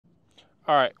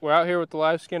Alright, we're out here with the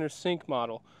Livescanner sync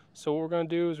model. So what we're going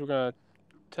to do is we're going to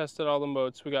test out all the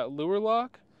modes. We got lure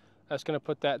lock. That's going to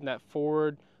put that in that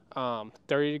forward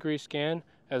 30-degree scan,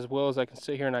 as well as I can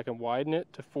sit here and I can widen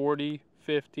it to 40,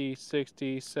 50,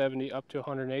 60, 70, up to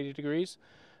 180 degrees.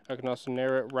 I can also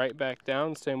narrow it right back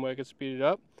down, the same way I can speed it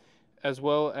up. As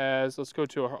well as, let's go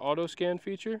to our auto scan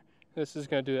feature. This is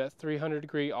going to do that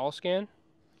 300-degree all scan.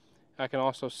 I can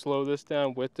also slow this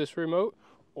down with this remote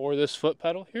or this foot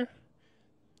pedal here.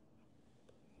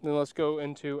 Then let's go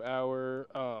into our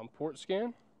port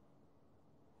scan.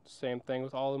 Same thing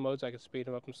with all the modes. I can speed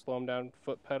them up and slow them down,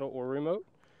 foot pedal or remote.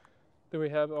 Then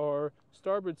we have our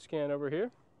starboard scan over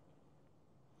here.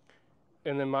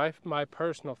 And then my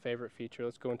personal favorite feature,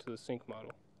 let's go into the sync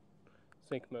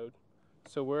mode.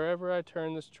 So wherever I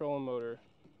turn this trolling motor,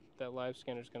 that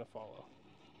Livescanner is going to follow.